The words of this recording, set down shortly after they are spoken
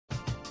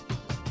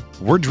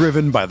We're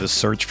driven by the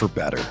search for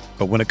better.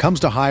 But when it comes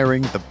to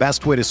hiring, the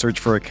best way to search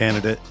for a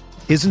candidate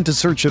isn't to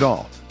search at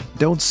all.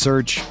 Don't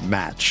search,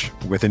 match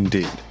with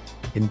Indeed.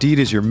 Indeed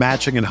is your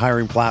matching and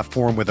hiring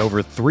platform with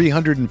over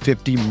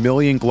 350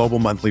 million global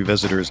monthly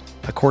visitors,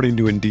 according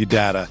to Indeed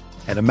data,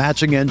 and a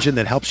matching engine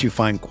that helps you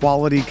find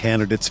quality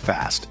candidates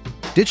fast.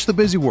 Ditch the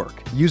busy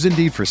work. Use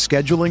Indeed for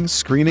scheduling,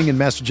 screening, and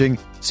messaging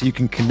so you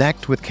can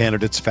connect with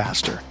candidates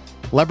faster.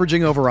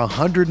 Leveraging over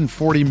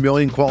 140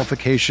 million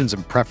qualifications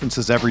and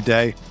preferences every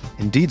day,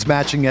 Indeed's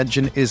matching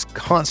engine is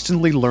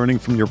constantly learning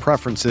from your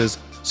preferences,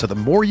 so the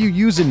more you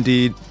use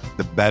Indeed,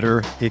 the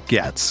better it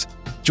gets.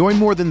 Join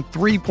more than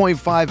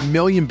 3.5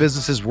 million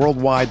businesses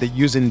worldwide that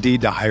use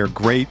Indeed to hire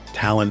great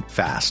talent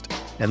fast.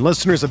 And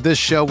listeners of this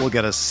show will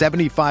get a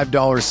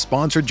 $75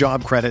 sponsored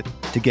job credit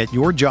to get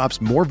your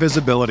jobs more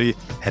visibility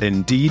at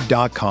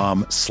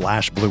Indeed.com/Blue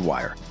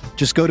Wire.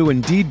 Just go to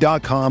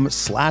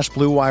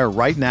Indeed.com/Blue Wire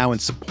right now and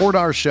support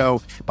our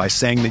show by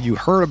saying that you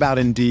heard about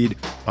Indeed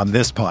on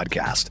this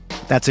podcast.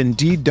 That's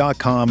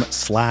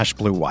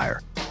Indeed.com/Blue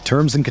Wire.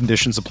 Terms and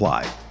conditions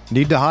apply.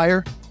 Need to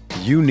hire?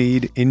 You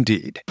need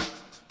Indeed.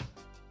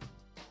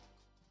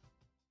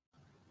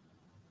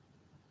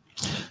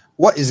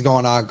 What is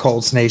going on,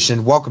 Colts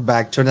Nation? Welcome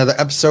back to another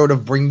episode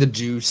of Bring the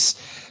Juice.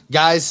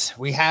 Guys,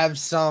 we have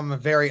some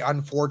very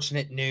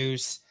unfortunate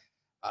news.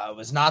 It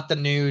was not the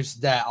news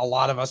that a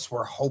lot of us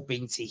were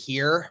hoping to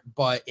hear,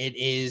 but it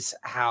is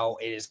how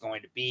it is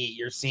going to be.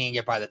 You're seeing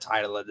it by the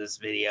title of this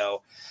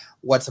video,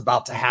 what's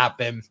about to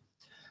happen.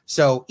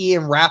 So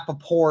Ian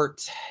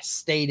Rappaport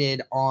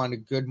stated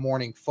on Good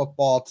Morning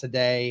Football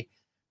today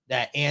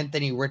that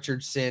Anthony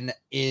Richardson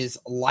is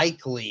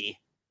likely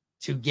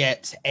to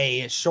get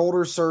a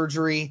shoulder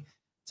surgery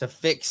to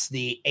fix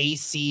the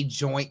AC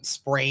joint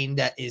sprain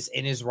that is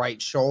in his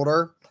right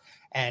shoulder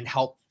and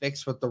help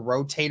fix with the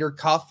rotator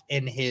cuff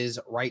in his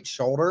right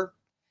shoulder.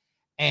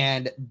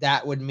 And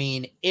that would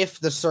mean if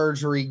the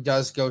surgery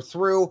does go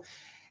through,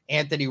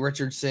 Anthony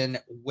Richardson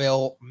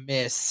will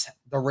miss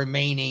the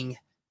remaining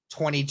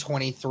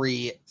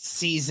 2023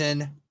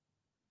 season.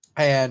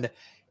 And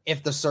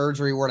if the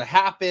surgery were to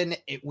happen,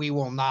 we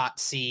will not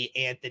see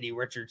Anthony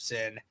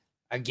Richardson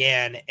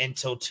again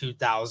until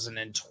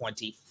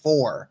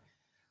 2024.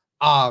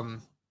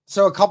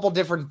 So a couple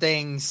different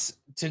things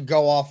to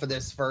go off of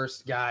this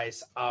first,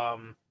 guys.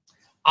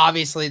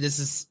 Obviously this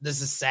is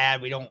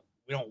sad. We don't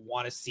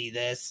want to see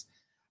this.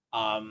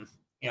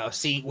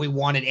 We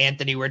wanted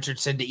Anthony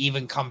Richardson to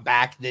even come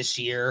back this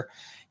year,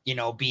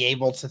 be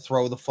able to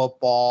throw the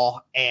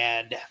football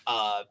and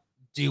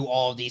do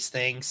all these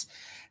things.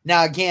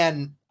 Now,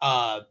 again,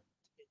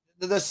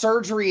 the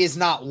surgery is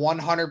not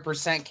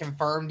 100%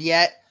 confirmed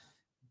yet.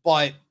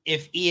 But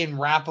if Ian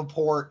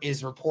Rappaport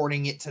is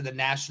reporting it to the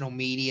national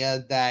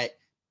media that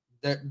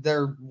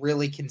they're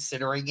really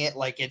considering it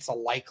like it's a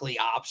likely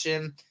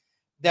option,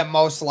 then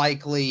most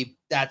likely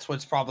that's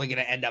what's probably going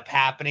to end up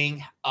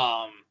happening.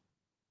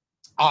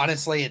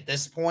 Honestly, at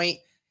this point,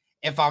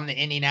 if I'm the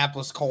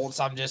Indianapolis Colts,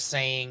 I'm just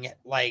saying,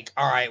 like,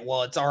 all right,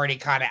 well, it's already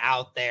kind of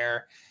out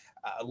there.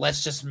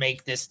 Let's just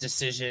make this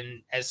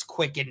decision as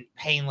quick and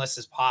painless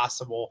as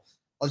possible.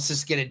 Let's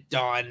just get it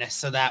done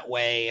so that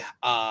way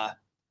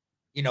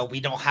we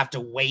don't have to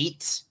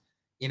wait.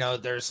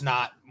 There's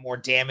not more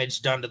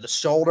damage done to the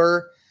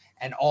shoulder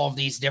and all of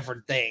these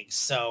different things.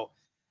 So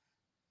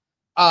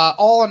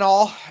all in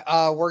all,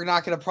 we're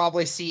not going to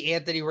probably see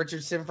Anthony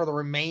Richardson for the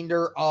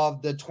remainder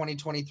of the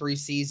 2023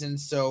 season.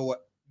 So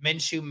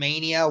Minshew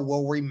Mania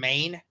will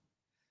remain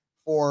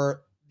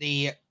for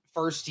the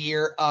first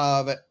year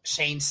of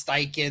Shane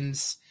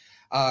Steichen's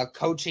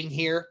coaching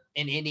here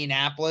in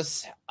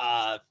Indianapolis.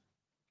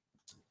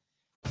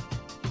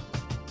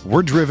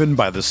 We're driven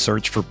by the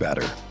search for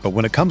better. But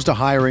when it comes to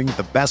hiring,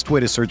 the best way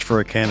to search for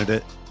a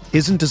candidate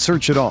isn't to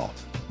search at all.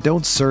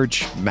 Don't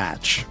search,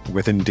 match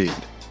with Indeed.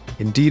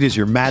 Indeed is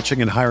your matching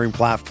and hiring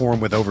platform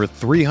with over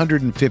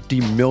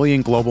 350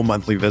 million global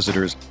monthly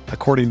visitors,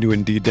 according to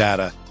Indeed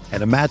data,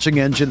 and a matching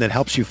engine that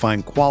helps you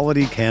find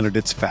quality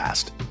candidates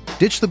fast.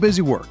 Ditch the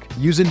busy work.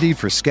 Use Indeed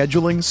for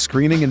scheduling,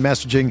 screening, and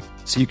messaging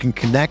so you can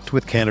connect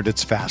with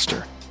candidates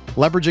faster.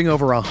 Leveraging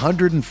over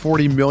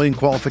 140 million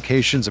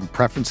qualifications and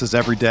preferences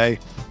every day,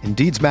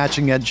 Indeed's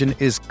matching engine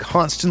is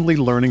constantly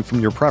learning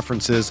from your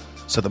preferences,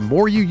 so the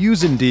more you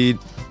use Indeed,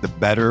 the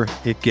better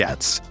it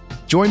gets.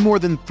 Join more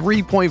than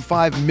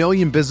 3.5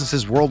 million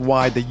businesses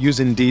worldwide that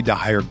use Indeed to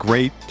hire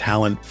great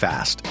talent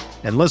fast.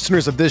 And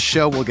listeners of this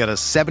show will get a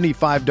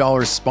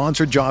 $75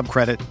 sponsored job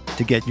credit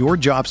to get your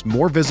jobs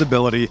more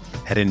visibility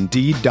at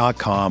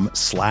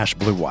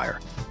Indeed.com/Blue Wire.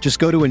 Just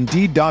go to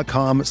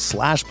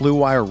Indeed.com/Blue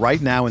Wire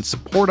right now and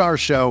support our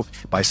show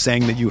by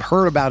saying that you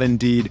heard about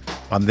Indeed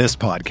on this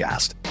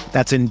podcast.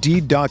 That's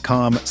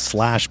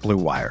Indeed.com/Blue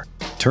Wire.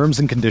 Terms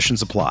and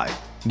conditions apply.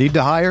 Need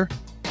to hire?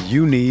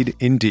 You need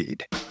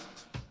Indeed.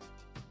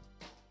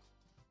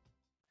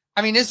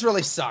 I mean, this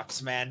really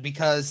sucks, man,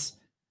 because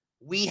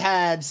we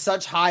had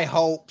such high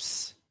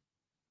hopes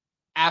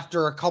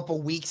after a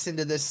couple weeks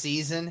into this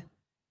season.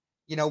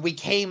 We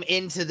came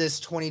into this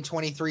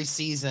 2023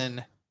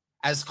 season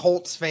as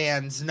Colts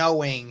fans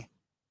knowing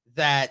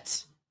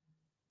that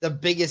the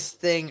biggest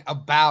thing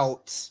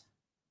about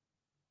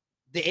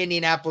the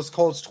Indianapolis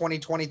Colts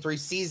 2023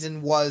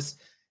 season was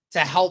to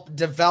help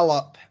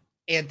develop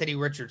Anthony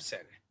Richardson.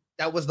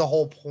 That was the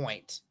whole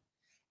point.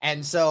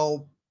 And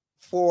so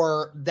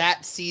for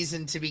that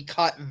season to be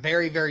cut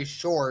very, very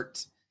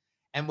short,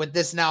 and with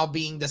this now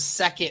being the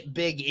second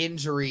big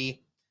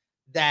injury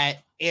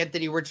that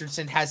Anthony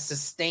Richardson has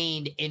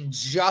sustained in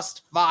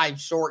just 5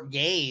 short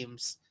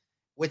games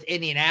with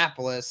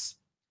Indianapolis,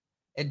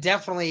 it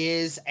definitely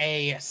is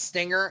a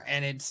stinger,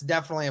 and it's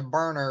definitely a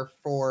burner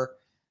for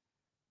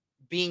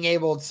being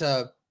able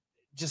to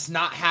just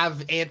not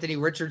have Anthony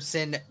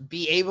Richardson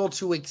be able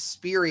to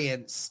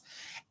experience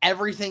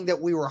everything that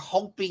we were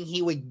hoping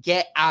he would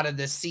get out of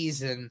this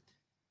season.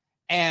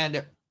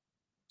 And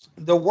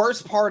the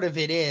worst part of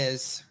it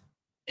is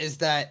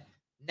that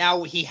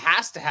now he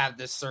has to have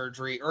this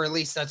surgery, or at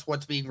least that's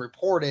what's being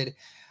reported.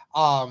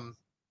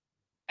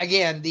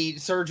 Again, the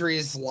surgery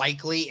is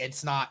likely.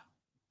 It's not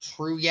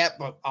true yet,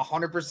 but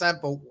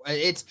 100%, but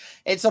it's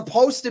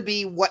supposed to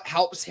be what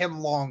helps him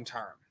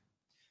long-term,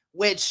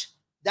 which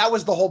that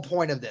was the whole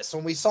point of this.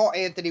 When we saw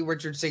Anthony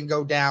Richardson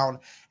go down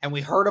and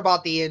we heard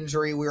about the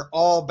injury, we were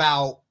all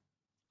about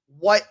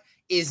what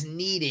is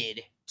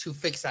needed to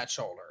fix that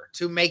shoulder,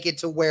 to make it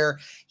to where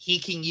he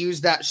can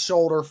use that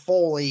shoulder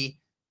fully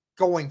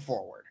going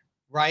forward,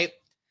 right?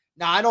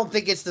 Now, I don't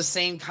think it's the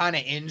same kind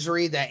of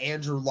injury that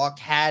Andrew Luck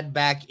had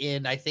back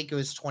in, I think it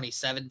was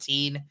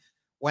 2017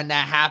 when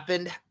that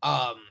happened.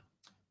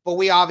 But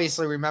we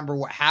obviously remember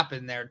what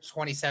happened there.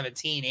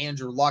 2017,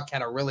 Andrew Luck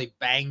had a really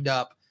banged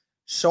up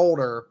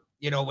shoulder,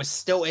 was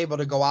still able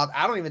to go out.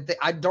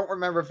 I don't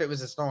remember if it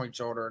was a throwing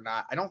shoulder or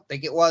not. I don't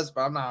think it was,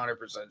 but I'm not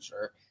 100%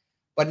 sure.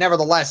 But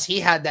nevertheless, he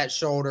had that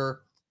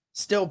shoulder,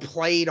 still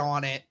played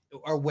on it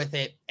or with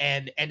it,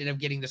 and ended up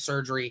getting the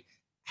surgery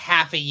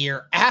half a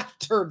year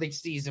after the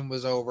season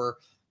was over.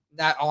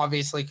 That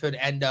obviously could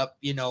end up,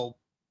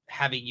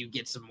 having you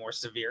get some more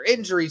severe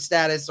injury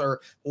status or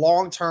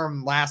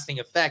long-term lasting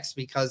effects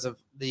because of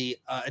the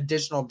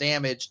additional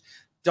damage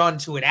done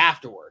to it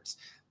afterwards.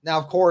 Now,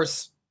 of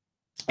course,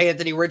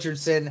 Anthony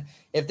Richardson,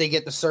 if they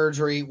get the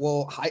surgery,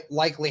 will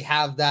likely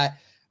have that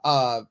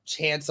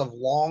chance of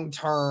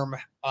long-term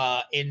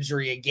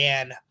injury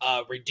again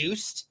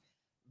reduced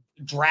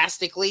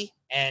drastically,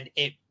 and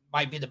it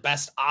might be the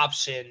best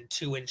option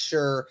to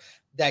ensure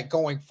that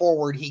going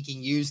forward he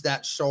can use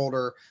that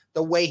shoulder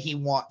the way he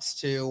wants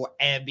to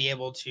and be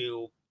able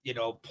to,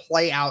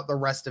 play out the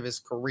rest of his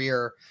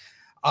career.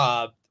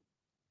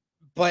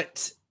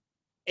 But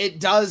it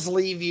does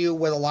leave you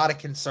with a lot of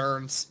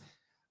concerns.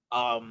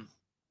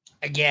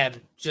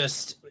 Again,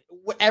 just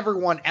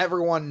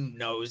everyone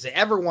knows it.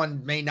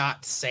 Everyone may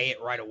not say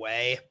it right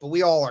away, but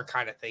we all are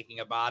kind of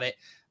thinking about it.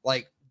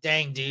 Like,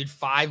 dang, dude,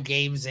 5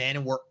 games in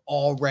and we're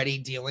already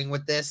dealing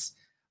with this.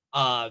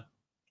 And,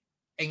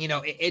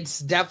 it's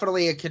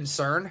definitely a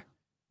concern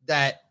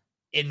that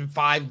in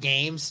 5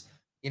 games,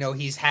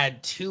 he's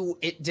had 2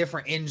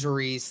 different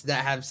injuries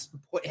that have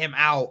put him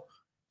out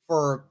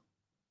for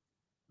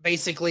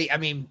basically,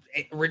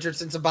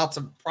 Richardson's about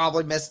to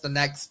probably miss the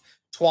next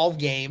 12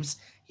 games.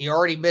 He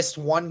already missed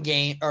 1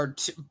 game, or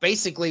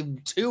basically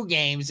 2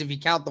 games if you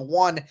count the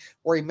one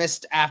where he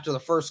missed after the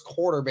first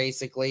quarter,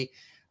 basically.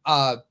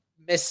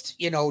 Missed,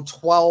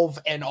 12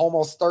 and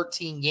almost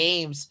 13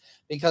 games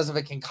because of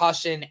a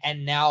concussion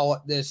and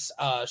now this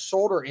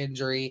shoulder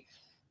injury.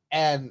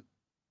 And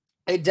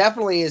it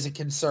definitely is a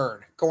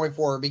concern going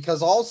forward,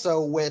 because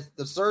also with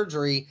the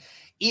surgery,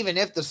 even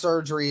if the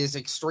surgery is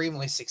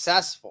extremely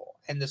successful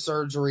and the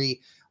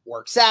surgery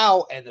works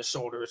out and the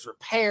shoulder is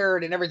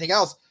repaired and everything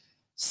else,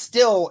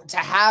 still to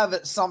have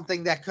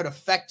something that could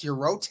affect your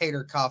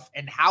rotator cuff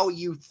and how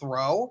you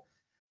throw.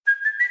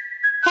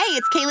 Hey,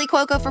 it's Kaylee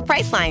Cuoco for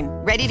Priceline.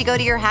 Ready to go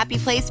to your happy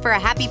place for a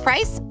happy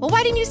price? Well,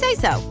 why didn't you say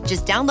so?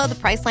 Just download the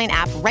Priceline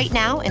app right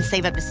now and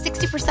save up to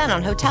 60%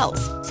 on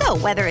hotels. So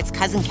whether it's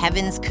Cousin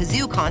Kevin's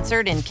Kazoo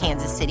Concert in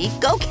Kansas City,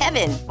 go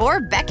Kevin, or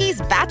Becky's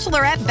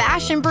Bachelorette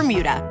Bash in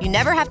Bermuda, you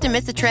never have to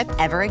miss a trip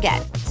ever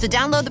again. So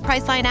download the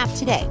Priceline app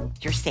today.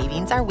 Your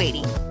savings are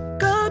waiting.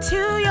 Go to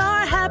your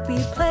happy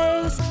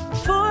place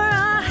for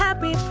a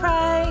happy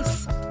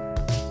price.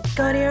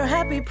 Go to your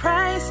happy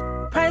price,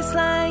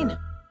 Priceline.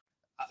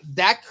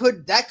 That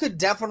could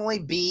definitely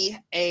be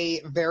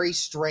a very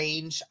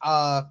strange,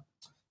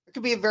 it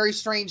could be a very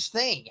strange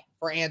thing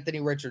for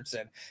Anthony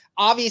Richardson.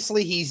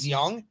 Obviously, he's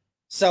young,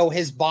 so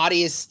his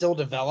body is still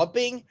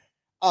developing,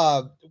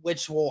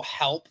 which will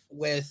help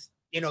with,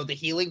 the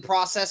healing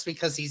process,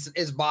 because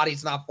his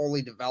body's not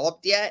fully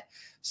developed yet.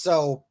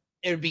 So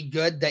it would be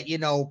good that,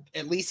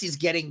 at least he's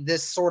getting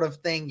this sort of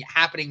thing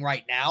happening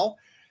right now.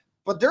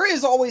 But there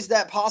is always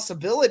that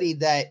possibility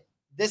that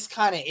this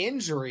kind of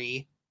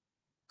injury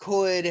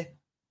could,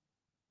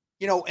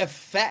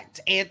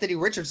 affect Anthony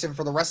Richardson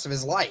for the rest of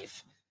his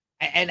life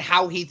and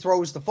how he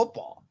throws the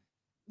football.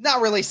 Not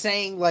really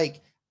saying,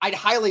 I'd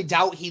highly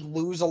doubt he'd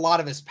lose a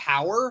lot of his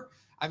power.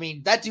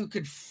 That dude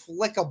could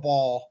flick a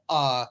ball.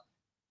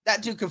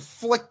 That dude could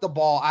flick the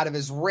ball out of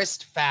his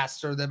wrist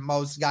faster than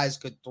most guys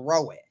could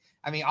throw it.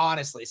 I mean,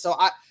 honestly. So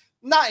I'm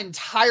not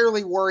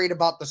entirely worried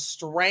about the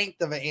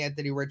strength of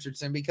Anthony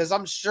Richardson, because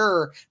I'm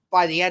sure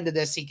by the end of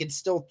this, he can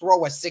still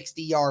throw a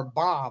 60-yard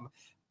bomb,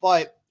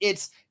 but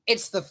it's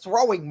the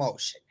throwing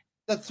motion.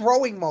 The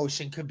throwing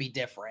motion could be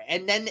different.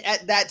 And then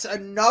that's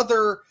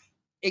another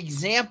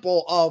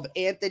example of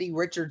Anthony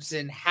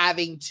Richardson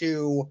having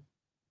to,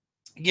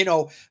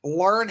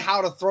 learn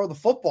how to throw the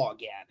football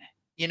again,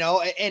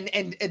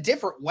 in a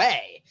different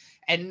way,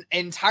 and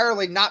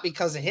entirely not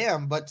because of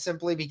him, but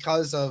simply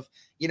because of,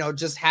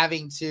 just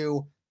having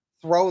to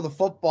throw the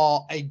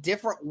football a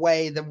different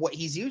way than what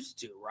he's used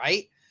to.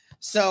 Right.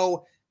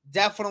 So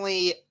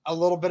definitely a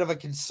little bit of a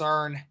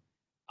concern.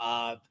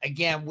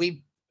 Again,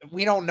 we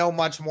don't know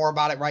much more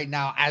about it right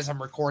now as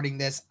I'm recording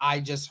this.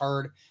 I just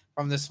heard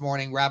from this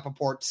morning,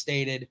 Rappaport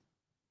stated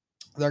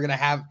they're going to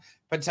have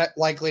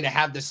likely to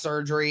have the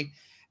surgery.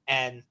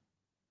 And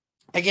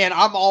again,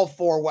 I'm all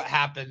for what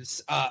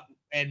happens.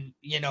 And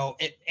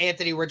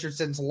Anthony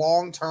Richardson's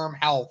long-term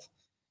health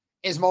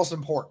is most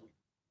important.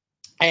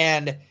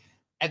 And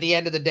at the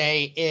end of the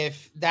day,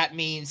 if that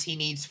means he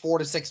needs 4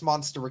 to 6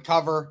 months to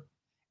recover,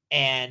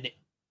 and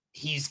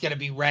he's going to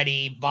be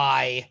ready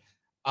by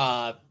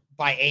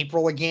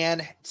April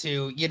again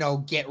to,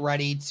 get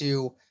ready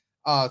to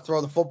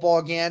throw the football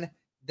again,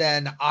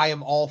 then I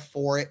am all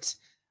for it.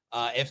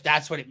 If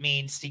that's what it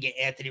means to get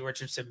Anthony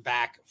Richardson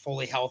back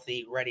fully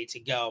healthy, ready to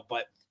go.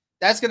 But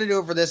that's going to do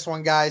it for this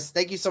one, guys.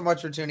 Thank you so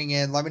much for tuning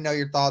in. Let me know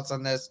your thoughts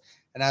on this.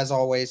 And as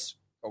always,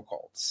 go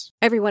Colts.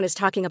 Everyone is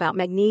talking about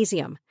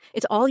magnesium.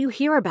 It's all you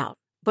hear about.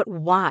 But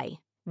why?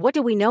 What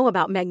do we know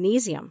about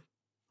magnesium?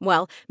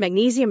 Well,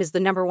 magnesium is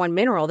the number one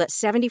mineral that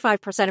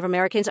 75% of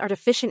Americans are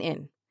deficient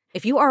in.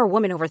 If you are a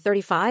woman over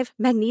 35,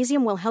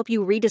 magnesium will help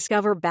you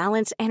rediscover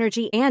balance,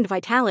 energy, and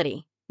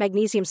vitality.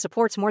 Magnesium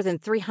supports more than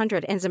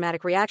 300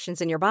 enzymatic reactions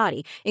in your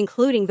body,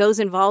 including those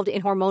involved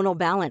in hormonal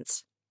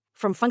balance.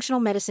 From functional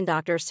medicine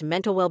doctors to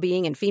mental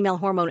well-being and female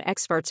hormone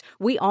experts,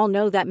 we all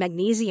know that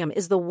magnesium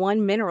is the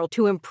one mineral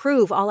to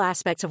improve all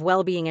aspects of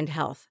well-being and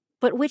health.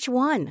 But which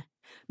one?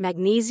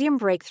 Magnesium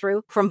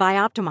Breakthrough from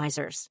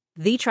Bioptimizers,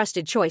 the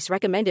trusted choice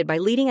recommended by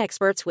leading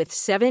experts with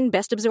 7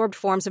 best-absorbed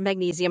forms of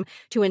magnesium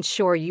to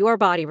ensure your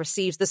body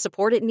receives the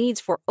support it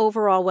needs for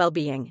overall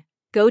well-being.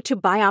 Go to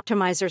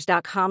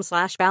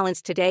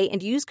bioptimizers.com/balance today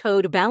and use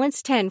code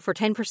BALANCE10 for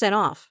 10%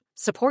 off.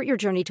 Support your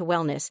journey to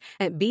wellness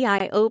at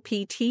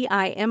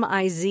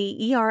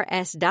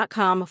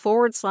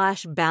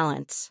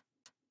bioptimizers.com/balance.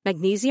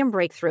 Magnesium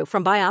Breakthrough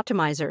from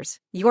Bioptimizers,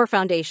 your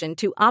foundation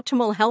to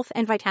optimal health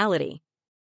and vitality.